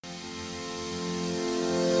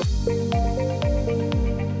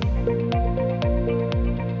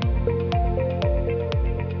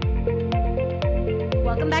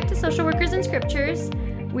Social Workers in Scriptures.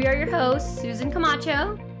 We are your hosts, Susan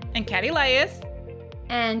Camacho and Kat Elias.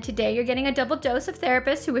 And today you're getting a double dose of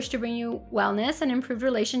therapists who wish to bring you wellness and improved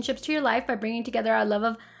relationships to your life by bringing together our love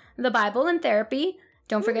of the Bible and therapy.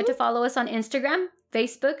 Don't forget to follow us on Instagram,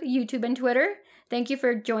 Facebook, YouTube, and Twitter. Thank you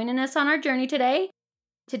for joining us on our journey today.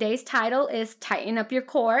 Today's title is Tighten Up Your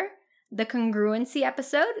Core, the congruency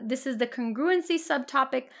episode. This is the congruency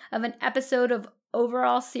subtopic of an episode of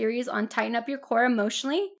overall series on Tighten Up Your Core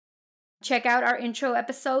emotionally. Check out our intro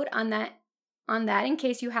episode on that in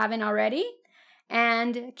case you haven't already.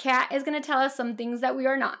 And Kat is going to tell us some things that we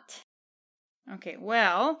are not. Okay,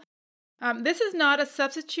 well, this is not a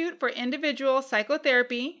substitute for individual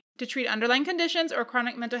psychotherapy to treat underlying conditions or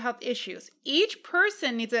chronic mental health issues. Each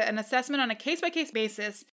person needs an assessment on a case-by-case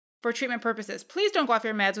basis for treatment purposes. Please don't go off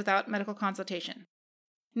your meds without medical consultation.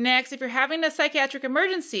 Next, if you're having a psychiatric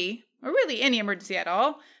emergency, or really any emergency at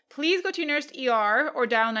all, please go to your nearest ER or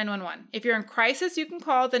dial 911. If you're in crisis, you can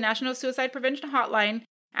call the National Suicide Prevention Hotline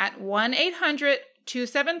at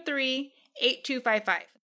 1-800-273-8255.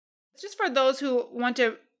 It's just for those who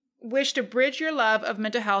wish to bridge your love of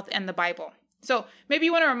mental health and the Bible. So maybe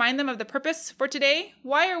you want to remind them of the purpose for today.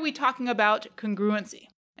 Why are we talking about congruency?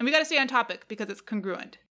 And we got to stay on topic because it's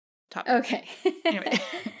congruent topic. Okay. Anyway.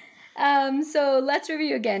 So let's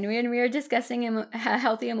review again. When we are discussing a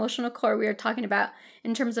healthy emotional core, we are talking about,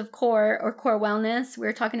 in terms of core or core wellness,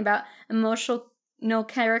 we're talking about emotional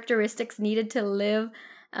characteristics needed to live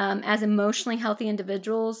as emotionally healthy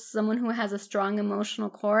individuals. Someone who has a strong emotional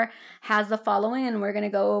core has the following, and we're going to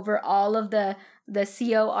go over all of the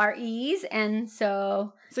COREs. And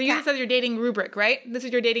so you use this as your dating rubric, right? This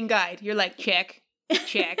is your dating guide. You're like, check,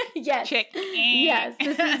 yes, check. Yes,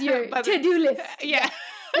 this is your to-do list. Yeah.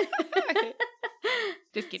 Okay.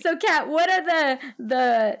 Just kidding. So, Kat, what are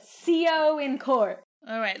the CO in core?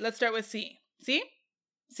 All right, let's start with C. C?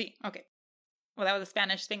 Okay. Well, that was a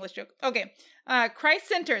Spanish-Spanglish joke. Okay.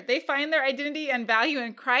 Christ-centered. They find their identity and value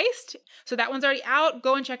in Christ. So that one's already out.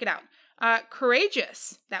 Go and check it out.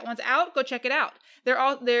 Courageous. That one's out. Go check it out. They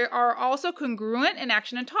are also congruent in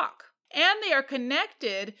action and talk. And they are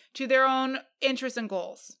connected to their own interests and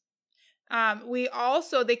goals.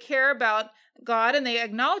 They care about God, and they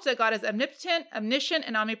acknowledge that God is omnipotent, omniscient,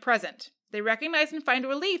 and omnipresent. They recognize and find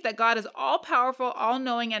relief that God is all-powerful,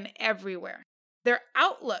 all-knowing, and everywhere. Their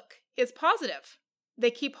outlook is positive.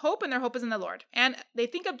 They keep hope, and their hope is in the Lord. And they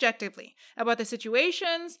think objectively about the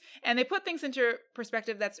situations, and they put things into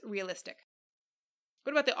perspective that's realistic.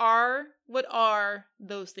 What about the R? What are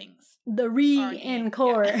those things? The in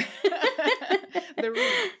core. Yeah. The re.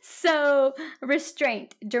 So,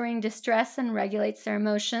 restraint during distress and regulates their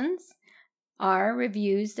emotions. R,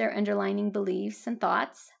 reviews their underlying beliefs and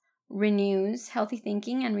thoughts. Renews healthy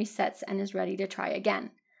thinking and resets and is ready to try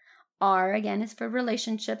again. R, again, is for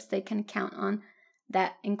relationships they can count on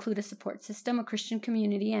that include a support system, a Christian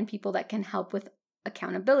community, and people that can help with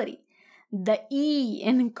accountability. The E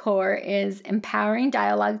in core is empowering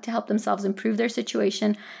dialogue to help themselves improve their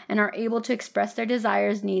situation and are able to express their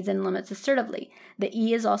desires, needs, and limits assertively. The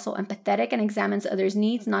E is also empathetic and examines others'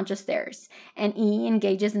 needs, not just theirs. And E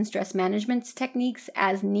engages in stress management techniques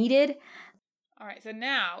as needed. All right, so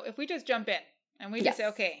now if we just jump in and we just say,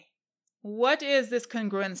 okay, what is this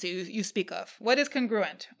congruency you speak of? What is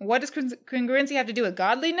congruent? What does congruency have to do with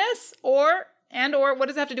godliness or what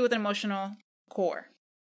does it have to do with an emotional core?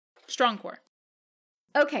 Strong core.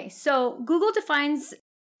 Okay, so Google defines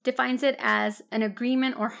it as an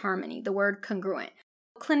agreement or harmony, the word congruent.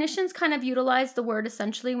 Clinicians kind of utilize the word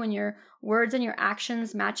essentially when your words and your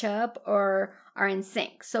actions match up or are in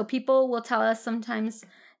sync. So people will tell us sometimes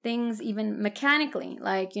things even mechanically,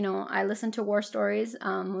 like, I listen to war stories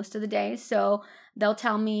most of the day, so they'll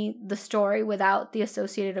tell me the story without the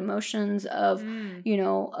associated emotions of,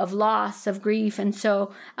 of loss, of grief, and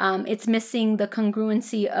so it's missing the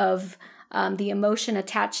congruency of the emotion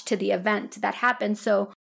attached to the event that happened.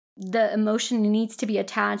 So the emotion needs to be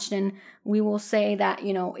attached, and we will say that,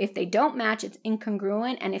 if they don't match, it's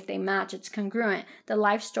incongruent, and if they match, it's congruent. The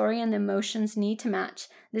life story and the emotions need to match.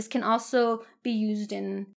 This can also be used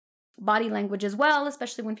in body language as well,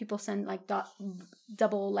 especially when people send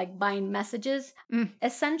double bind messages.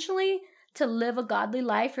 Essentially, to live a godly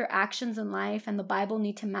life, your actions in life and the Bible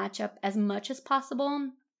need to match up as much as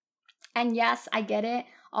possible. And yes, I get it.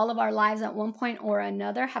 All of our lives at one point or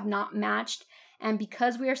another have not matched. And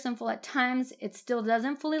because we are sinful at times, it still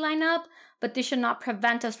doesn't fully line up, but this should not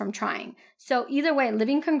prevent us from trying. So either way,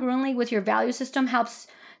 living congruently with your value system helps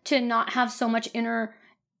to not have so much inner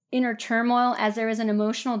turmoil, as there is an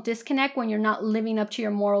emotional disconnect when you're not living up to your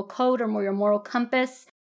moral code or your moral compass.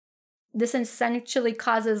 this essentially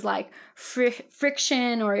causes like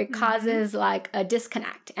friction, or it causes like a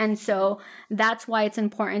disconnect. And so that's why it's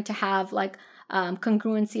important to have like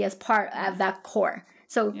congruency as part of that core.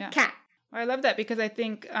 So Kat. I love that, because I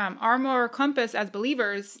think our moral compass as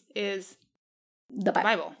believers is the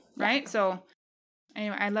Bible, right? So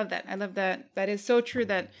anyway, I love that. I love that. That is so true,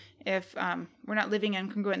 that if we're not living in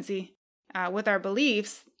congruency with our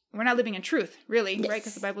beliefs, we're not living in truth, really, right?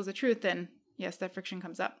 Because the Bible is the truth, then yes, that friction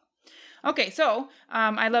comes up. Okay, so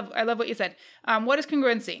I love what you said. What is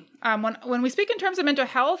congruency? When we speak in terms of mental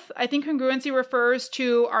health, I think congruency refers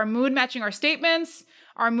to our mood matching our statements,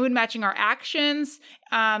 our mood matching our actions,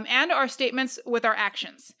 and our statements with our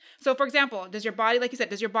actions. So, for example, does your body, like you said,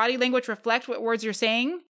 does your body language reflect what words you're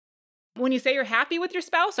saying? When you say you're happy with your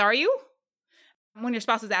spouse, are you? When your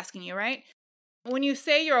spouse is asking you, right? When you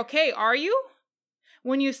say you're okay, are you?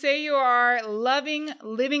 When you say you are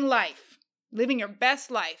living life, living your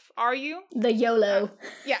best life, are you? The YOLO.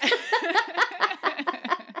 Yeah.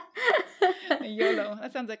 YOLO.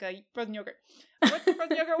 That sounds like a frozen yogurt. What's the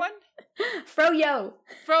frozen yogurt one? Froyo.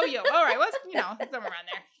 Froyo. All right. What's, somewhere around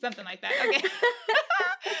there. Something like that. Okay.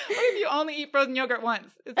 What if you only eat frozen yogurt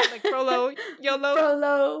once? Is it like Frollo,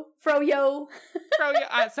 YOLO? Froyo.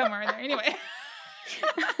 Froyo. Somewhere in there. Anyway.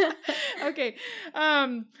 Okay.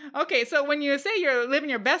 Okay. So when you say you're living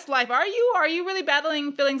your best life, are you really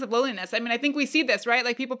battling feelings of loneliness? I mean, I think we see this, right?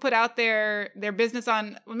 Like people put out their business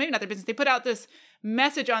on, well, maybe not their business. They put out this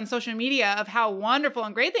message on social media of how wonderful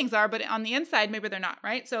and great things are, but on the inside, maybe they're not,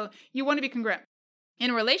 right? So you want to be congruent.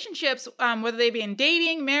 In relationships, whether they be in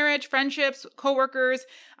dating, marriage, friendships, coworkers,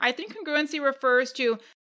 I think congruency refers to,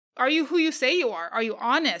 are you who you say you are? Are you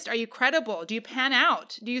honest? Are you credible? Do you pan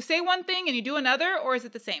out? Do you say one thing and you do another, or is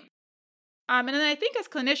it the same? And then I think as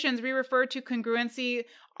clinicians, we refer to congruency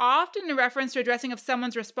often in reference to addressing if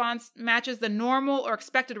someone's response matches the normal or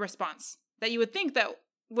expected response that you would think that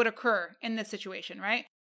would occur in this situation, right?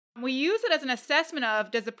 We use it as an assessment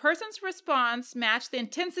of, does the person's response match the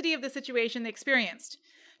intensity of the situation they experienced?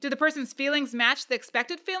 Do the person's feelings match the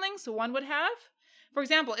expected feelings one would have? For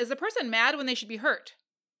example, is the person mad when they should be hurt?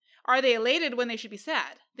 Are they elated when they should be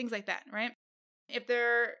sad? Things like that, right? If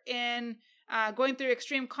they're going through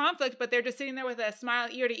extreme conflict, but they're just sitting there with a smile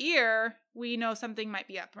ear to ear, we know something might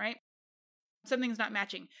be up, right? Something's not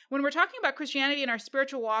matching. When we're talking about Christianity and our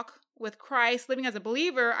spiritual walk with Christ, living as a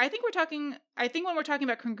believer, I think when we're talking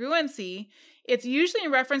about congruency, it's usually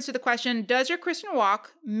in reference to the question, does your Christian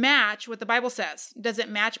walk match what the Bible says? Does it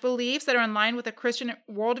match beliefs that are in line with a Christian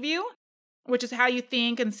worldview, which is how you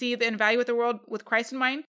think and see and evaluate the world with Christ in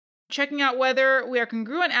mind? Checking out whether we are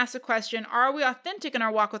congruent asks the question, are we authentic in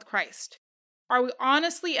our walk with Christ? Are we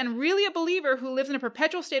honestly and really a believer who lives in a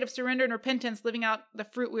perpetual state of surrender and repentance, living out the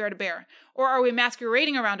fruit we are to bear? Or are we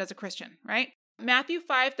masquerading around as a Christian, right? Matthew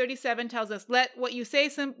 5:37 tells us, let what you say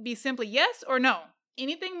be simply yes or no.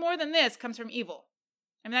 Anything more than this comes from evil.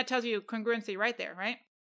 I mean, that tells you congruency right there, right?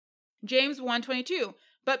 James 1:22,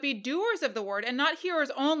 but be doers of the word and not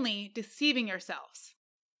hearers only, deceiving yourselves.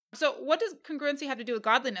 So what does congruency have to do with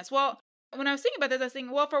godliness? Well, when I was thinking about this, I was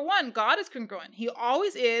thinking, well, for one, God is congruent. He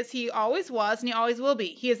always is, he always was, and he always will be.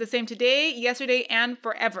 He is the same today, yesterday, and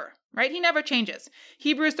forever, right? He never changes.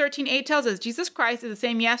 Hebrews 13:8 tells us Jesus Christ is the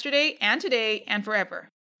same yesterday and today and forever.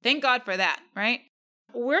 Thank God for that, right?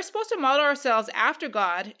 We're supposed to model ourselves after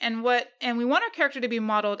God, and we want our character to be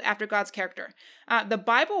modeled after God's character. The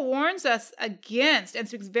Bible warns us against and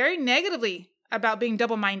speaks very negatively about being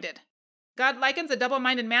double-minded. God likens a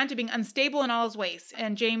double-minded man to being unstable in all his ways.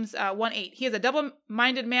 In James 1:8, he is a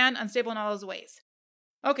double-minded man, unstable in all his ways.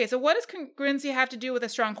 Okay, so what does congruency have to do with a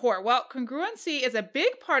strong core? Well, congruency is a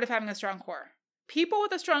big part of having a strong core. People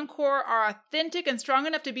with a strong core are authentic and strong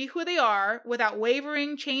enough to be who they are without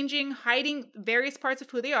wavering, changing, hiding various parts of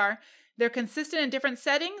who they are. They're consistent in different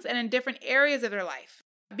settings and in different areas of their life.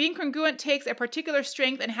 Being congruent takes a particular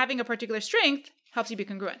strength, and having a particular strength helps you be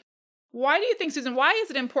congruent. Why do you think, Susan, why is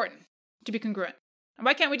it important to be congruent? And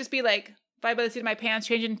why can't we just be like, fly by the seat of my pants,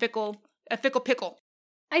 changing a fickle pickle?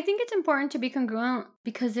 I think it's important to be congruent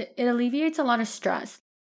because it alleviates a lot of stress.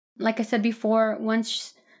 Like I said before,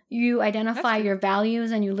 once you identify your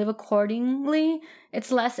values and you live accordingly,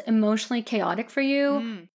 it's less emotionally chaotic for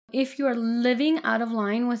you. If you are living out of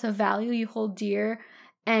line with a value you hold dear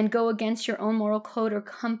and go against your own moral code or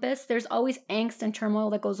compass, there's always angst and turmoil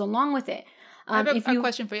that goes along with it. I have a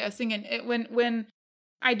question for you. I was thinking, when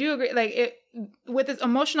I do agree, with this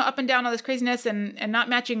emotional up and down, all this craziness and not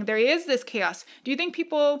matching, there is this chaos. Do you think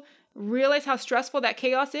people realize how stressful that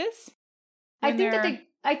chaos is? I think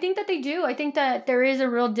that they do. I think that there is a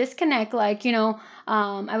real disconnect. I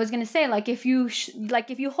was going to say, if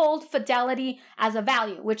you hold fidelity as a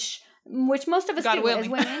value, which which most of us God do willing. as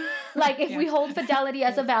women. Like if we hold fidelity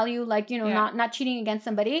as a value, like, not cheating against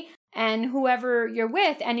somebody and whoever you're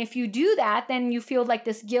with. And if you do that, then you feel like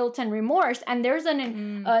this guilt and remorse. And there's an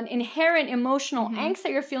inherent emotional angst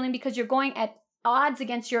that you're feeling because you're going at odds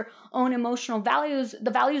against your own emotional values, the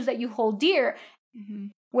values that you hold dear.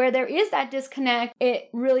 Where there is that disconnect, it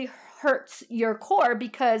really hurts your core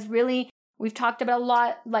because really we've talked about a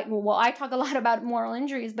lot, I talk a lot about moral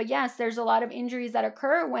injuries, but yes, there's a lot of injuries that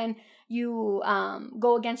occur when you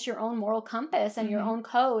go against your own moral compass and your own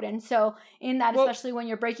code. And so in that, especially when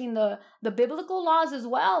you're breaking the biblical laws as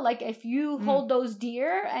well, like if you hold those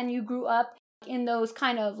dear and you grew up in those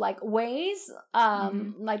kind of like ways,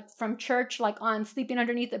 like from church, like on sleeping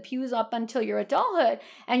underneath the pews up until your adulthood,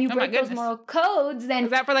 and you break those moral codes, then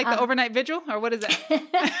is that for like the overnight vigil, or what is that?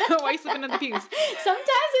 Why are you sleeping under the pews?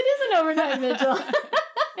 Sometimes it is an overnight vigil.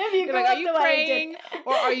 If you are you praying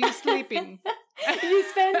or are you sleeping? You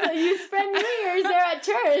spend New Year's there at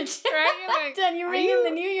church, right? And you ring in the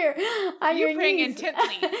New Year on your praying knees.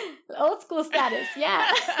 intently. Old school status,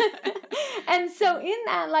 yeah. And so in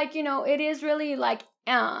that, it is really like,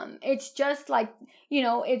 it's just like,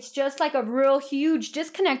 it's just like a real huge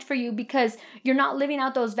disconnect for you because you're not living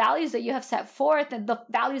out those values that you have set forth and the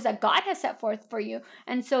values that God has set forth for you.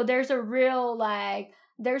 And so there's a real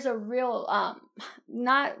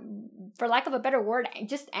not for lack of a better word,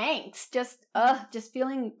 just angst, just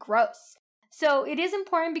feeling gross. So it is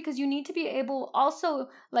important because you need to be able also,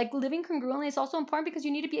 like living congruently is also important because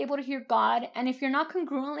you need to be able to hear God. And if you're not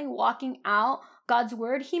congruently walking out God's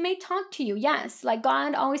word, he may talk to you. Yes, like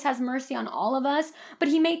God always has mercy on all of us, but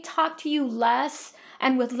he may talk to you less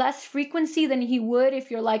and with less frequency than he would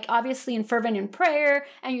if you're like obviously in fervent in prayer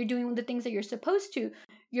and you're doing the things that you're supposed to.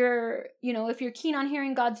 If you're keen on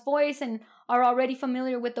hearing God's voice and are already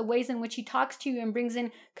familiar with the ways in which he talks to you and brings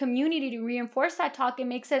in community to reinforce that talk, it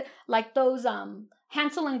makes it like those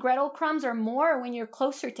Hansel and Gretel crumbs are more when you're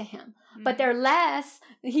closer to him, but they're less.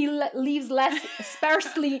 He leaves less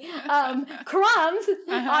sparsely crumbs.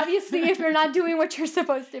 Obviously, if you're not doing what you're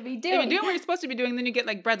supposed to be doing. If you're doing what you're supposed to be doing, then you get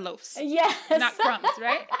like bread loaves. Yes. Not crumbs,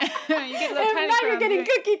 right? You get little tiny now crumbs. You're getting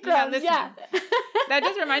cookie crumbs, yeah. That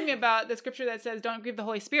does remind me about the scripture that says, don't grieve the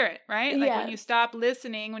Holy Spirit, right? Like when you stop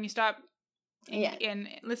listening, when you stop and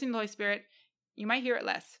listening to the Holy Spirit, you might hear it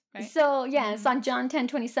less, right? So, yes, on John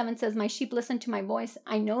 10:27 says, my sheep listen to my voice.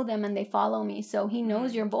 I know them and they follow me. So he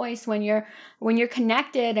knows your voice when you're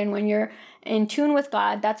connected and when you're in tune with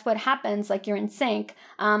God. That's what happens, like you're in sync.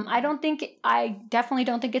 I definitely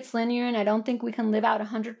don't think it's linear, and I don't think we can live out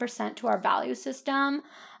 100% to our value system.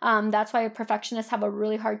 That's why perfectionists have a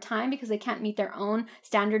really hard time because they can't meet their own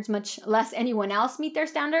standards, much less anyone else meet their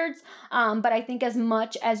standards. But I think as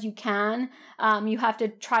much as you can, you have to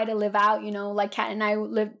try to live out, like Kat and I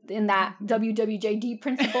lived in that WWJD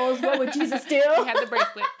principles. What would Jesus do? He had the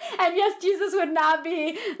bracelet. And yes, Jesus would not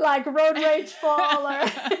be like road rageful or...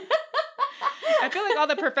 I feel like all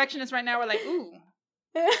the perfectionists right now are like, ooh.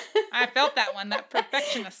 I felt that one, that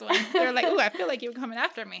perfectionist one. They're like, ooh, I feel like you were coming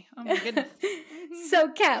after me. Oh my goodness. So,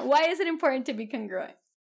 Kat, why is it important to be congruent?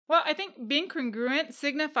 Well, I think being congruent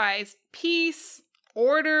signifies peace,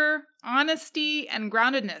 order, honesty, and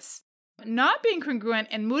groundedness. Not being congruent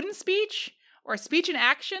in mood and speech or speech and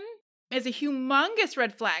action is a humongous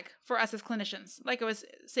red flag for us as clinicians, like I was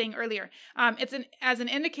saying earlier. It's as an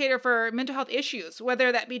indicator for mental health issues,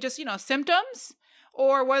 whether that be just, symptoms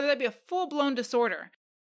or whether that be a full-blown disorder.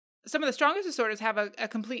 Some of the strongest disorders have a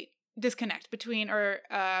complete disconnect between,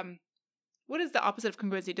 what is the opposite of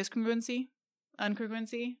congruency? Discongruency?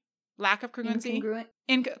 Uncongruency? Lack of congruency?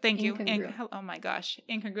 Incongruent. Thank you. Oh my gosh.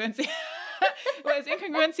 Incongruency. Well, is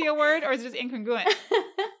incongruency a word or is it just incongruent?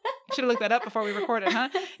 Should have looked that up before we recorded, huh?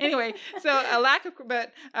 Anyway, so a lack of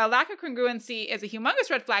congruency is a humongous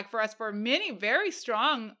red flag for us for many very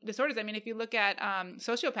strong disorders. I mean, if you look at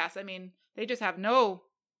sociopaths, I mean, they just have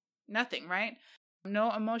nothing, right?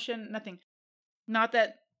 No emotion, nothing. Not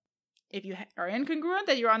that if you are incongruent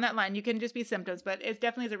that you're on that line, you can just be symptoms, but it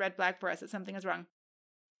definitely is a red flag for us that something is wrong.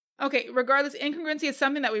 Okay, regardless, incongruency is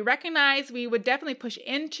something that we recognize, we would definitely push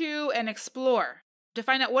into and explore to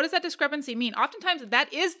find out what does that discrepancy mean. Oftentimes,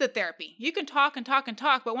 that is the therapy. You can talk and talk and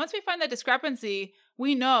talk, but once we find that discrepancy,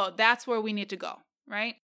 we know that's where we need to go,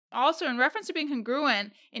 right? Also, in reference to being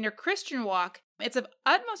congruent in your Christian walk, it's of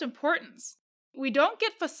utmost importance. We don't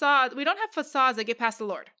have facades that get past the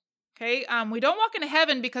Lord, okay? We don't walk into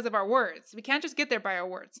heaven because of our words. We can't just get there by our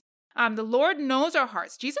words. The Lord knows our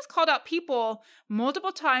hearts. Jesus called out people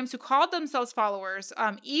multiple times who called themselves followers,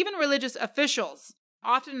 even religious officials,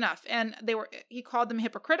 often enough. And he called them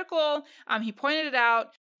hypocritical. He pointed it out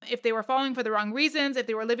if they were following for the wrong reasons, if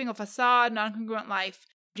they were living a facade, non-congruent life.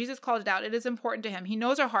 Jesus called it out. It is important to him. He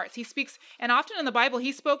knows our hearts. He speaks, and often in the Bible,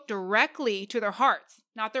 he spoke directly to their hearts,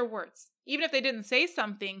 not their words. Even if they didn't say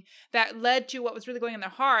something that led to what was really going in their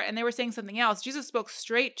heart and they were saying something else, Jesus spoke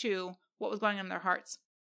straight to what was going on in their hearts.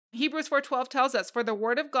 Hebrews 4:12 tells us, "For the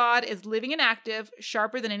word of God is living and active,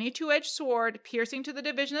 sharper than any two-edged sword, piercing to the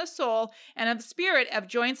division of soul and of the spirit, of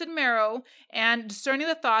joints and marrow, and discerning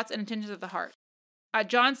the thoughts and intentions of the heart."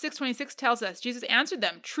 John 6:26 tells us, Jesus answered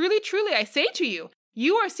them, "Truly, truly, I say to you,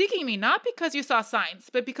 you are seeking me not because you saw signs,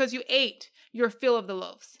 but because you ate your fill of the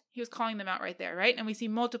loaves." He was calling them out right there, right? And we see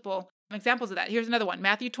multiple examples of that. Here's another one,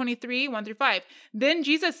 Matthew 23:1-5. "Then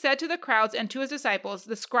Jesus said to the crowds and to his disciples,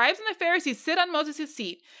 the scribes and the Pharisees sit on Moses'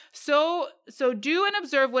 seat. So do and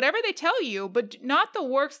observe whatever they tell you, but not the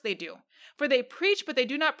works they do. For they preach, but they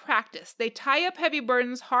do not practice. They tie up heavy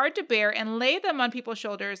burdens hard to bear and lay them on people's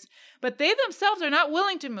shoulders, but they themselves are not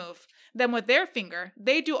willing to move them with their finger.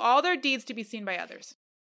 They do all their deeds to be seen by others."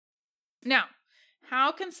 Now,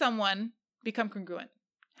 how can someone become congruent?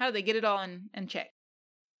 How do they get it all in check?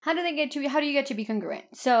 How do you get to be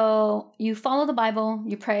congruent? So you follow the Bible,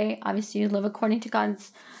 you pray, obviously you live according to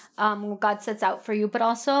God's, what God sets out for you, but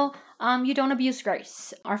also you don't abuse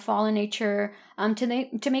grace. Our fallen nature, to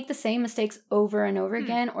make the same mistakes over and over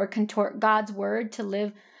again, or contort God's word to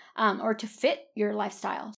live, or to fit your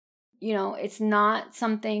lifestyle. You know, it's not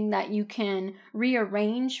something that you can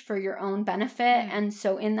rearrange for your own benefit. And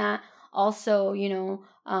so in that also, you know,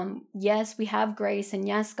 yes, we have grace, and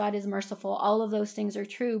yes, God is merciful. All of those things are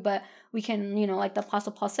true, but we can, you know, like the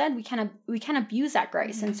Apostle Paul said, we can't abuse that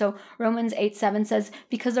grace. And so Romans 8:7 says,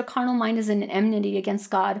 "Because the carnal mind is an enmity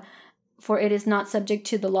against God, for it is not subject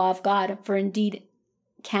to the law of God, for indeed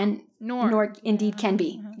can nor indeed can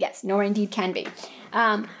be." Yes, nor indeed can be.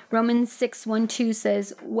 Romans 6:1-2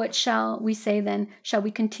 says, "What shall we say then? Shall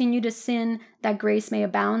we continue to sin that grace may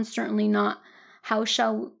abound? Certainly not. How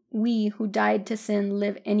shall we who died to sin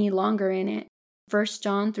live any longer in it?" 1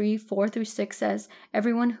 John 3:4-6 says,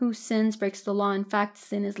 "Everyone who sins breaks the law. In fact,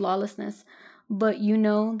 sin is lawlessness. But you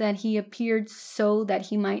know that he appeared so that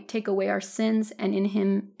he might take away our sins, and in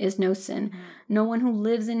him is no sin. No one who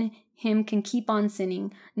lives in him can keep on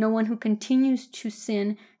sinning. No one who continues to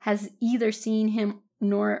sin has either seen him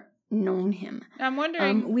nor known him." I'm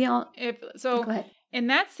wondering Go ahead. In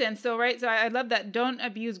that sense, so right, so I love that, don't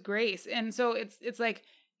abuse grace. And so it's like,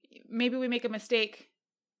 maybe we make a mistake,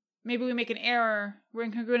 maybe we make an error, we're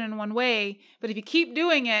incongruent in one way, but if you keep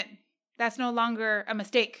doing it, that's no longer a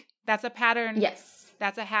mistake. That's a pattern. Yes.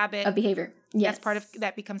 That's a habit. A behavior. Yes.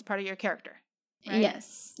 That becomes part of your character. Right?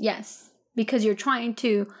 Yes. Because you're trying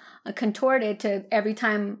to contort it to every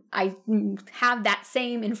time I have that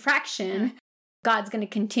same infraction, God's going to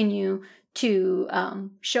continue to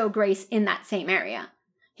show grace in that same area.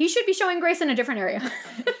 He should be showing grace in a different area.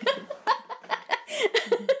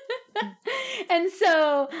 And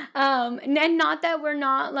so, and not that we're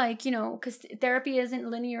not like, you know, because therapy isn't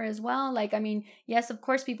linear as well. Like, I mean, yes, of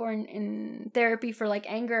course, people are in therapy for like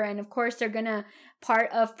anger. And of course, they're going to, part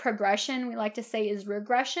of progression, we like to say, is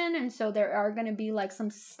regression. And so there are going to be like some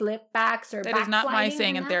slip backs or that is not my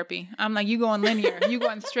saying in therapy. I'm like, you going linear. You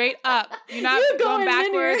going straight up. You're not going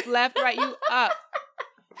backwards, linear. Left, right, you up.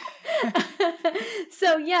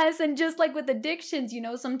 So yes, and just like with addictions, you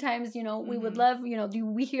know, sometimes, you know, we would love, you know,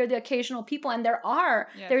 we hear the occasional people, and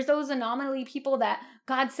there's those anomaly people that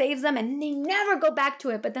God saves them and they never go back to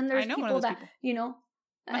it. But then there's people that, you know,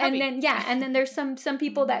 and then there's some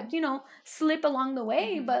people that, you know, slip along the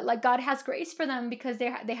way, but like God has grace for them because they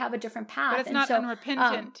have a different path. But it's not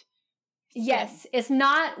unrepentant. Yes, it's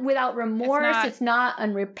not without remorse. It's not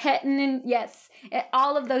unrepentant. Yes,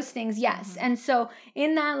 all of those things. Yes. And so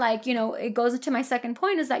in that, like, you know, it goes into my second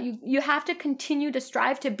point, is that you have to continue to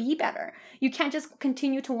strive to be better. You can't just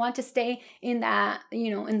continue to want to stay in that,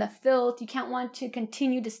 you know, in the filth. You can't want to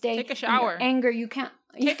continue to stay take a shower. In anger. You can't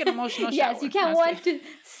take an emotional shower. Yes, you can't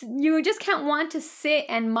you just can't want to sit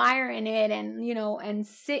and mire in it, and, you know, and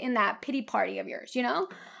sit in that pity party of yours, you know,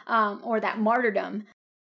 or that martyrdom.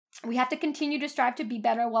 We have to continue to strive to be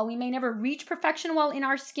better. While we may never reach perfection while in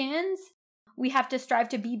our skins, we have to strive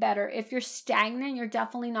to be better. If you're stagnant, you're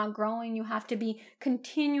definitely not growing. You have to be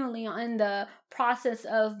continually in the process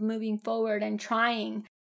of moving forward and trying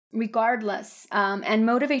regardless, and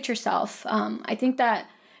motivate yourself. I think that,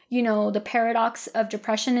 you know, the paradox of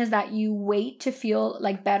depression is that you wait to feel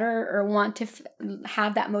like better or want to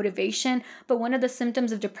have that motivation. But one of the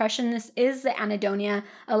symptoms of depression is the anhedonia,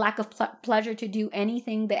 a lack of pleasure to do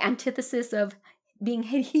anything, the antithesis of being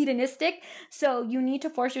hedonistic. So you need to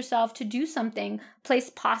force yourself to do something.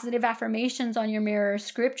 Place positive affirmations on your mirror,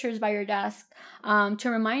 scriptures by your desk, to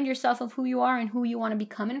remind yourself of who you are and who you want to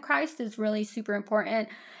become in Christ is really super important.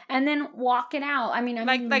 And then walk it out. I mean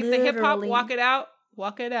like the hip hop, walk it out,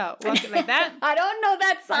 walk it out, walk it like that. I don't know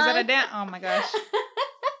that song. Is that a dance? Oh my gosh.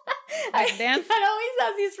 Like dance? I always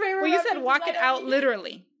have these favorite. Well, you said walk it out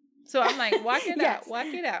literally. So I'm like, walk it out, walk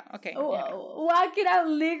it out. Okay. Walk it out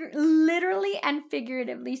literally and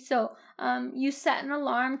figuratively. So you set an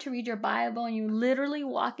alarm to read your Bible and you literally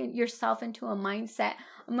walk yourself into a mindset.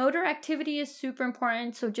 Motor activity is super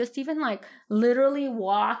important. So just even like literally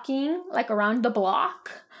walking like around the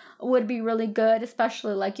block would be really good,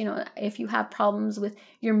 especially like, if you have problems with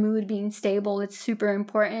your mood being stable, it's super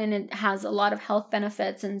important. It has a lot of health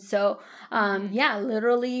benefits. And so,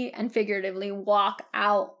 literally and figuratively walk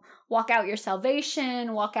out your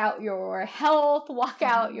salvation, walk out your health, walk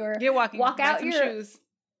out your, walk out your shoes.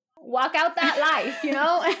 Walk out that life,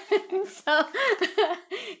 So,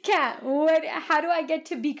 Kat, how do I get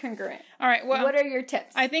to be congruent? All right. Well, what are your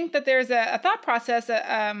tips? I think that there's a thought process,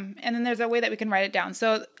 and then there's a way that we can write it down.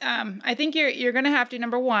 So, I think you're going to have to,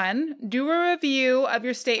 number one, do a review of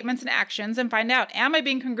your statements and actions and find out, am I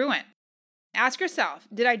being congruent? Ask yourself,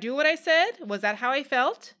 did I do what I said? Was that how I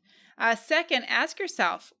felt? Second, ask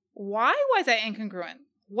yourself, why was I incongruent?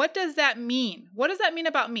 What does that mean? What does that mean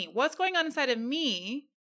about me? What's going on inside of me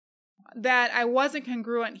that I wasn't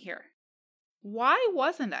congruent here? Why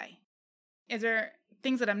wasn't I? Is there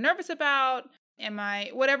things that I'm nervous about?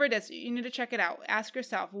 Whatever it is, you need to check it out. Ask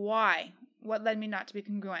yourself, why? What led me not to be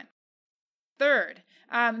congruent? Third,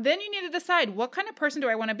 then you need to decide, what kind of person do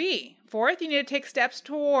I want to be? Fourth, you need to take steps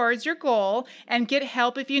towards your goal and get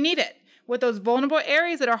help if you need it. With those vulnerable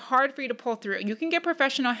areas that are hard for you to pull through, you can get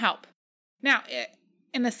professional help. Now,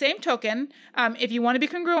 in the same token, if you want to be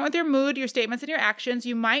congruent with your mood, your statements, and your actions,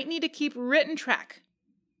 you might need to keep written track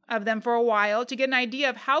of them for a while to get an idea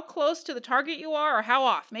of how close to the target you are or how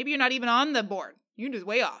off. Maybe you're not even on the board. You're just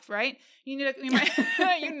way off, right? You're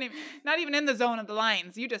not even in the zone of the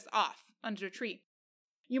lines. You're just off under a tree.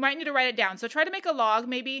 You might need to write it down. So try to make a log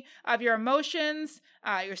maybe of your emotions,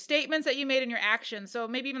 your statements that you made, and your actions. So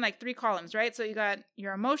maybe even like 3 columns, right? So you got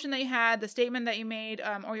your emotion that you had, the statement that you made,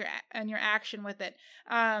 or your action with it.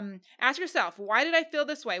 Ask yourself, why did I feel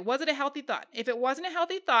this way? Was it a healthy thought? If it wasn't a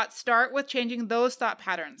healthy thought, start with changing those thought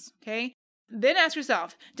patterns, okay? Then ask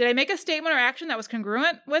yourself, did I make a statement or action that was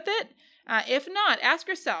congruent with it? If not, ask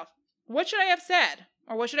yourself, what should I have said?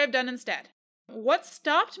 Or what should I have done instead? What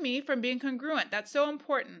stopped me from being congruent? That's so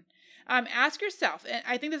important. Ask yourself, and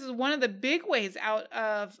I think this is one of the big ways out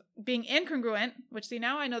of being incongruent, which, see,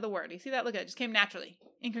 now I know the word. You see that? Look at it. It just came naturally.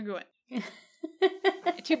 Incongruent.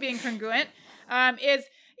 To be incongruent is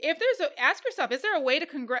ask yourself, is there a way to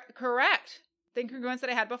correct the incongruence that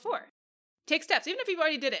I had before? Take steps, even if you've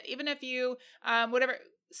already did it, even if you,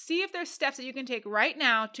 see if there's steps that you can take right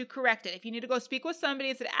now to correct it. If you need to go speak with somebody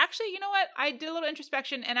and say, actually, you know what? I did a little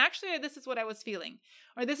introspection and actually this is what I was feeling,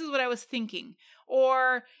 or this is what I was thinking.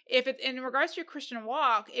 Or if it, in regards to your Christian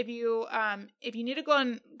walk, if you need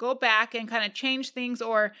to go back and kind of change things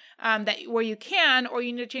or that where you can, or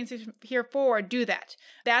you need to change things here forward, do that.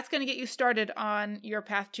 That's going to get you started on your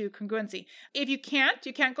path to congruency. If you can't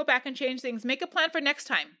go back and change things. Make a plan for next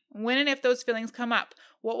time. When and if those feelings come up,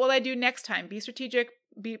 what will I do next time? Be strategic.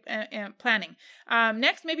 Be planning.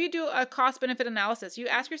 Next, maybe you do a cost-benefit analysis. You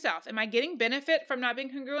ask yourself, am I getting benefit from not being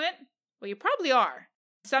congruent? Well, you probably are.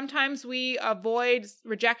 Sometimes we avoid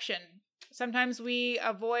rejection. Sometimes we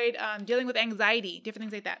avoid dealing with anxiety, different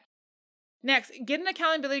things like that. Next, get an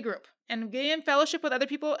accountability group and get in fellowship with other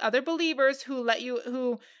people, other believers who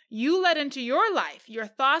you let into your life, your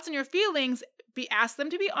thoughts and your feelings. Ask them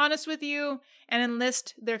to be honest with you and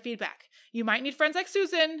enlist their feedback. You might need friends like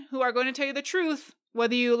Susan who are going to tell you the truth,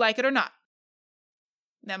 whether you like it or not.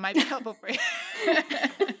 That might be helpful for you.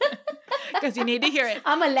 Because you need to hear it.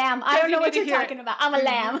 I'm a lamb. I don't know what you're talking about. I'm a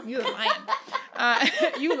lamb. You lion.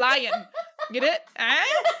 You lion. Get it?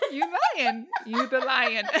 You lion. You the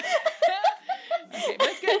lion. Okay,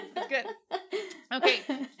 that's good. That's good. Okay,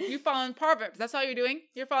 you following Proverbs. That's all you're doing.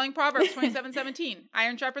 You're following Proverbs 27:17.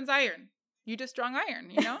 Iron sharpens iron. You just strong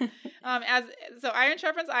iron, So iron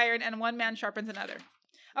sharpens iron, and one man sharpens another.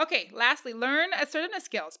 Okay, lastly, learn assertiveness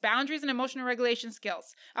skills, boundaries, and emotional regulation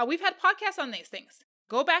skills. We've had podcasts on these things.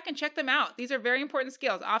 Go back and check them out. These are very important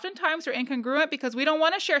skills. Oftentimes, we're incongruent because we don't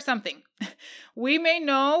want to share something. We may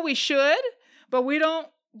know we should, but we don't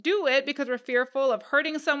do it because we're fearful of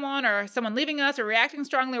hurting someone or someone leaving us or reacting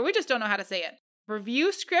strongly, or we just don't know how to say it.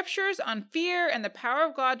 Review scriptures on fear and the power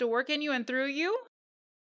of God to work in you and through you.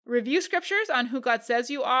 Review scriptures on who God says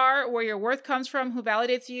you are, where your worth comes from, who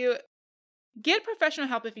validates you. Get professional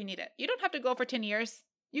help if you need it. You don't have to go for 10 years.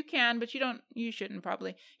 You can, but you shouldn't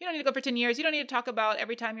probably. You don't need to go for 10 years. You don't need to talk about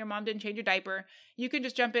every time your mom didn't change your diaper. You can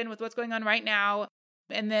just jump in with what's going on right now.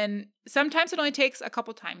 And then sometimes it only takes a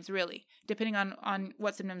couple times, really, depending on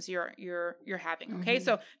what symptoms you're having. Okay.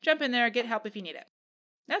 So jump in there, get help if you need it.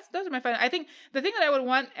 Those are my final. I think the thing that I would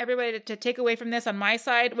want everybody to take away from this on my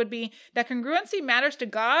side would be that congruency matters to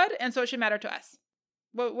God, and so it should matter to us.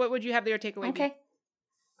 What would you have your takeaway be? Okay.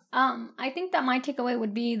 I think that my takeaway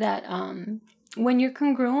would be that when you're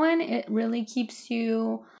congruent, it really keeps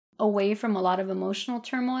you away from a lot of emotional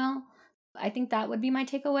turmoil. I think that would be my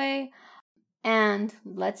takeaway. And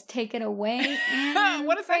let's take it away.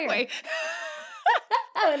 What a segue.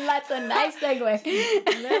 That's a nice segue.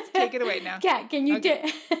 Let's take it away now. Kat, can you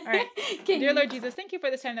All right. Dear Lord Jesus, thank you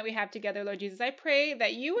for this time that we have together, Lord Jesus. I pray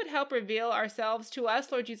that you would help reveal ourselves to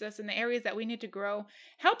us, Lord Jesus, in the areas that we need to grow.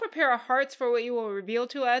 Help prepare our hearts for what you will reveal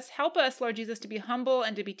to us. Help us, Lord Jesus, to be humble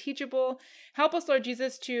and to be teachable. Help us, Lord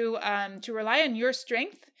Jesus, to rely on your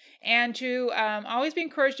strength and to always be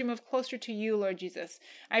encouraged to move closer to you, Lord Jesus.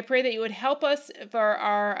 I pray that you would help us for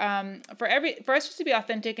us just to be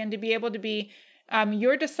authentic and to be able to be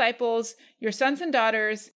your disciples, your sons and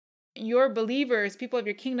daughters, your believers, people of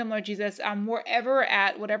your kingdom, Lord Jesus, wherever we're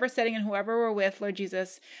at, whatever setting and whoever we're with, Lord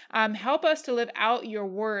Jesus. Help us to live out your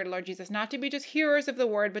word, Lord Jesus, not to be just hearers of the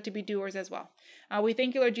word, but to be doers as well. We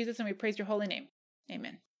thank you, Lord Jesus, and we praise your holy name.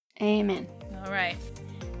 Amen. Amen. All right.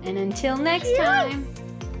 And until next time.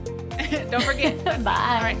 Don't forget. Bye.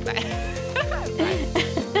 All right, bye. Bye.